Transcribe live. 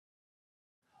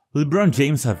LeBron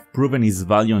James has proven his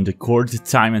value on the court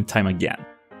time and time again.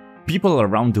 People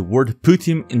around the world put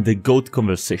him in the GOAT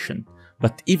conversation,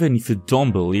 but even if you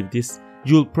don't believe this,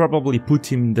 you'll probably put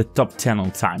him in the top 10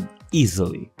 all time,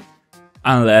 easily.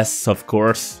 Unless, of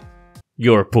course,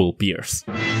 you're Paul Pierce.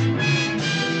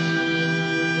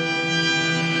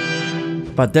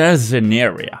 But there's an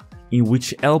area in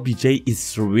which LBJ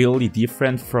is really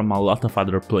different from a lot of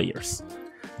other players: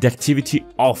 the activity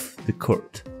off the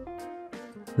court.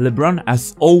 LeBron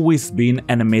has always been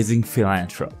an amazing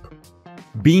philanthrope.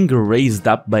 Being raised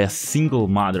up by a single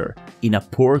mother in a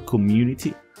poor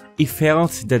community, he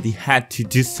felt that he had to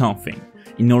do something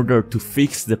in order to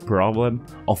fix the problem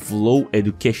of low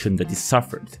education that he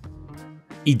suffered.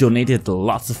 He donated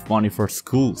lots of money for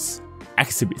schools,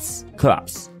 exhibits,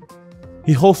 clubs.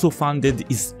 He also funded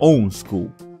his own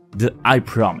school, the I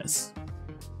Promise.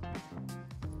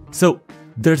 So,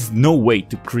 there's no way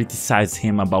to criticize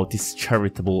him about his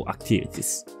charitable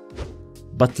activities.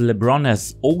 But LeBron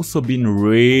has also been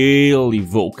really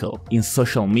vocal in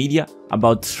social media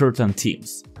about certain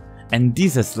teams, and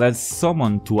this has led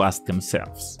someone to ask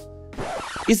themselves: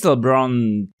 is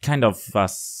LeBron kind of a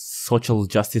social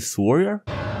justice warrior?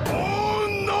 Oh,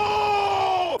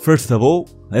 no! First of all,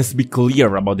 let's be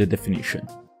clear about the definition.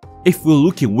 If we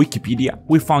look in Wikipedia,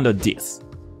 we found out this.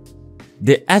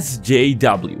 The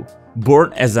SJW,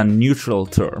 born as a neutral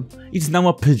term, is now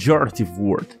a pejorative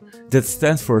word that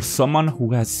stands for someone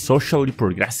who has socially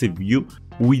progressive view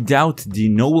without the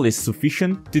knowledge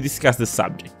sufficient to discuss the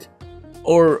subject,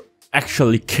 or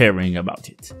actually caring about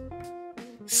it.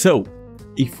 So,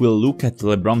 if we look at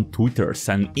LeBron Twitter's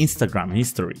and Instagram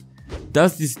history,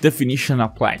 does this definition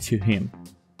apply to him?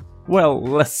 Well,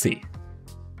 let's see.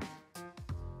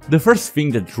 The first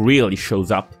thing that really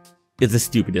shows up is the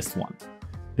stupidest one.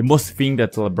 The most thing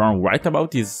that LeBron writes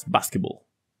about is basketball.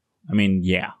 I mean,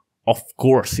 yeah, of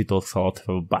course he talks a lot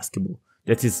about basketball.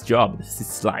 That's his job, that's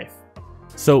his life.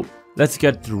 So let's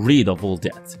get rid of all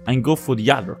that and go for the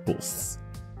other posts.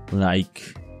 Like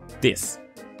this,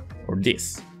 or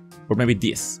maybe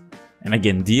this, and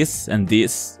again this and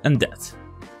this and that.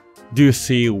 Do you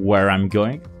see where I'm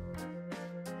going?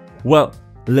 Well,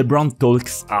 LeBron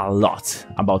talks a lot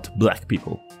about black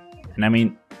people, and I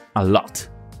mean a lot.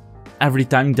 Every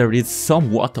time there is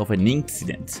somewhat of an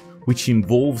incident which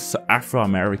involves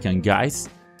Afro-American guys,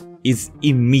 is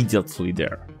immediately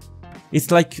there.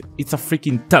 It's like it's a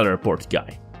freaking teleport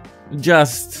guy.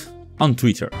 Just on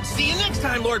Twitter. See you next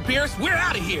time, Lord Pierce, we're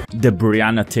out of here! The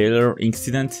Breonna Taylor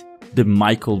incident, the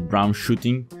Michael Brown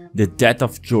shooting, the death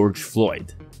of George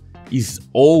Floyd. Is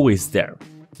always there,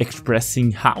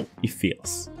 expressing how he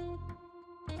feels.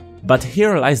 But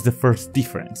here lies the first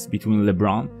difference between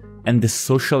LeBron and the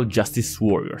social justice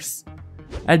warriors.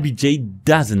 LBJ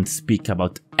doesn't speak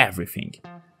about everything.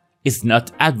 He's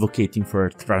not advocating for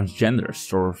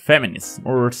transgenders or feminism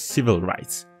or civil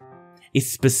rights.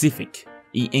 It's specific.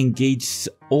 He engages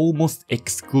almost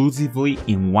exclusively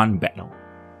in one battle: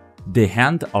 the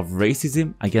hand of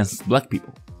racism against black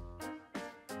people.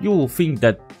 You will think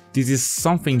that this is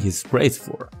something he's praised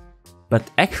for, but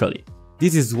actually,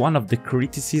 this is one of the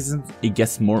criticisms he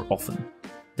gets more often.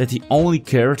 That he only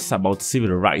cares about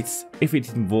civil rights if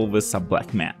it involves a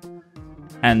black man,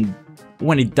 and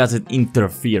when it doesn't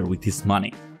interfere with his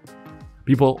money.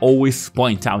 People always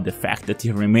point out the fact that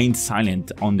he remained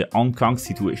silent on the Hong Kong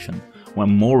situation when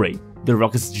Morey, the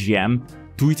Rockets GM,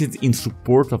 tweeted in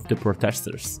support of the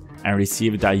protesters and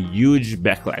received a huge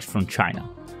backlash from China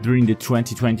during the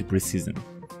 2020 preseason.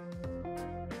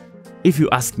 If you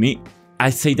ask me, I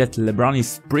say that LeBron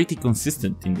is pretty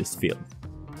consistent in this field.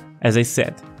 As I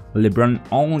said, LeBron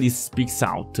only speaks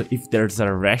out if there's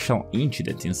a racial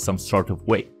incident in some sort of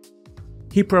way.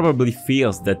 He probably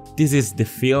feels that this is the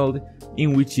field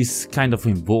in which he's kind of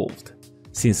involved,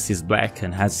 since he's black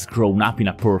and has grown up in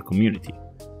a poor community.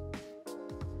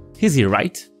 Is he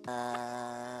right?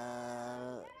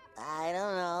 I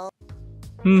don't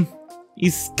know.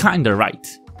 He's kinda right,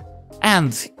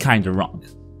 and kinda wrong.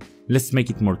 Let's make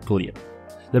it more clear.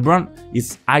 LeBron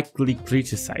is highly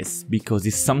criticized because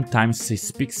he sometimes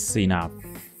speaks in a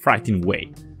frightening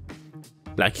way.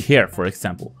 Like here, for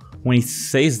example, when he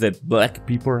says that black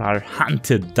people are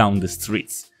hunted down the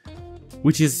streets,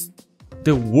 which is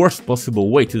the worst possible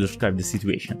way to describe the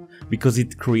situation, because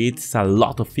it creates a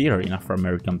lot of fear in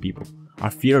Afro-American people, a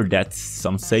fear that,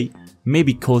 some say, may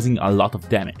be causing a lot of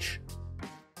damage.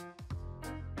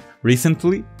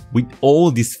 Recently, with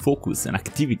all this focus and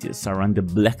activities around the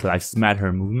Black Lives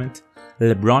Matter movement,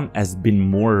 LeBron has been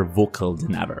more vocal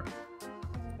than ever.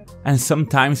 And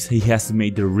sometimes he has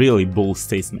made really bold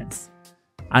statements.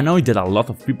 I know that a lot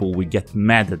of people will get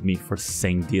mad at me for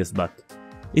saying this, but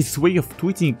His way of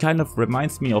tweeting kind of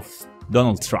reminds me of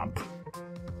Donald Trump.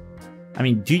 I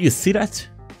mean, do you see that?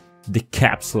 The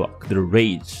caps lock, the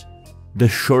rage, the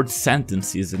short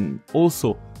sentences, and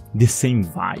also the same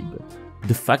vibe.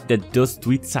 The fact that those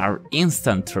tweets are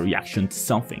instant reaction to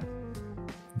something.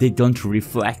 They don't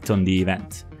reflect on the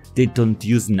event. They don't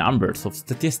use numbers of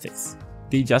statistics.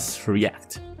 They just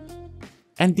react.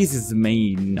 And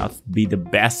may not be the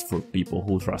best for people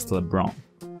who trust LeBron.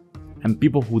 And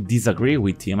people who disagree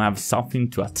with him have something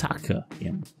to attack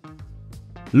him.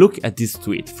 Look at this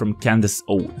tweet from Candace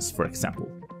Owens, for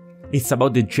example. It's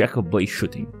about the Jacob Blake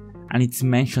shooting, and it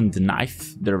mentioned the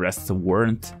knife, the arrest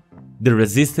warrant, the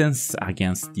resistance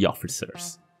against the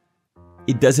officers.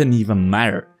 It doesn't even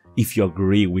matter if you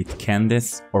agree with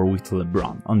Candace or with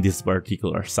LeBron on this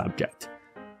particular subject.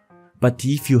 But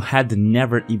if you had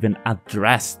never even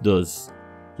addressed those,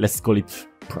 let's call it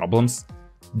problems,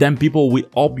 then people will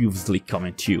obviously come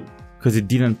at you, because it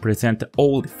didn't present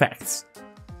all the facts.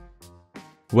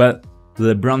 Well,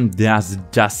 LeBron does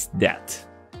just that,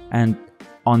 and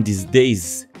on these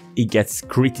days, he gets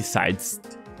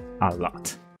criticized a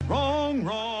lot. Wrong,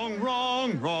 wrong,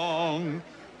 wrong, wrong.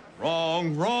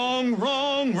 Wrong, wrong,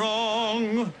 wrong,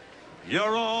 wrong.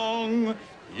 You're wrong,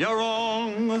 you're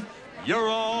wrong, you're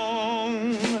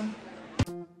wrong.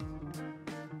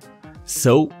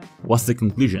 So, what's the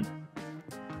conclusion?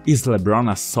 Is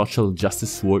LeBron a social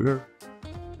justice warrior?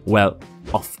 Well,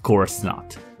 of course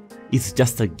not. It's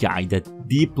just a guy that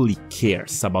deeply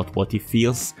cares about what he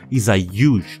feels is a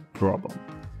huge problem.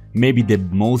 Maybe the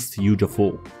most huge of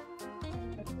all.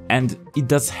 And he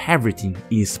does everything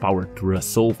in his power to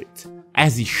resolve it,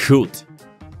 as he should.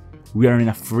 We are in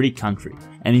a free country,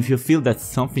 and if you feel that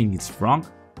something is wrong,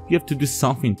 you have to do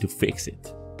something to fix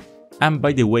it. And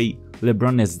by the way,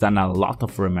 LeBron has done a lot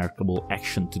of remarkable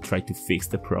action to try to fix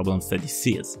the problems that he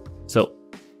sees, so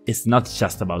it's not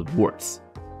just about words.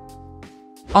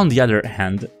 On the other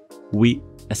hand, we,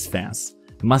 as fans,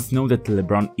 must know that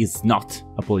LeBron is not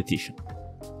a politician.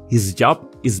 His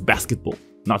job is basketball,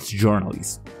 not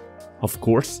journalism. Of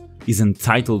course, he's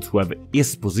entitled to have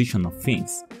his position of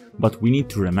things, but we need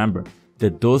to remember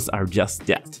that those are just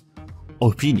that.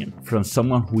 Opinion from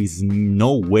someone who is in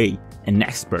no way an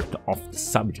expert of the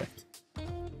subject.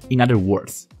 In other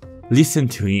words, listen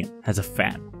to him as a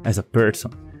fan, as a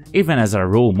person, even as a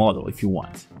role model if you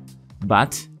want.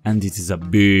 But, and this is a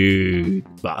big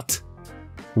but,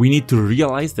 we need to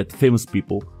realize that famous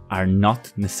people are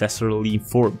not necessarily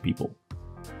informed people.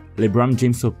 LeBron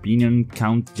James' opinion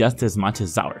counts just as much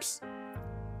as ours.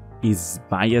 He's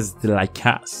biased like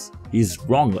us, he's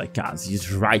wrong like us,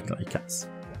 he's right like us.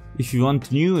 If you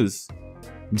want news,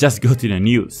 just go to the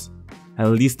news. At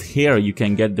least here you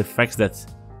can get the facts that...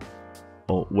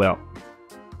 Oh, well...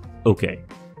 Okay.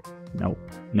 No,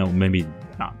 maybe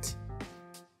not.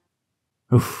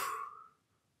 Oof.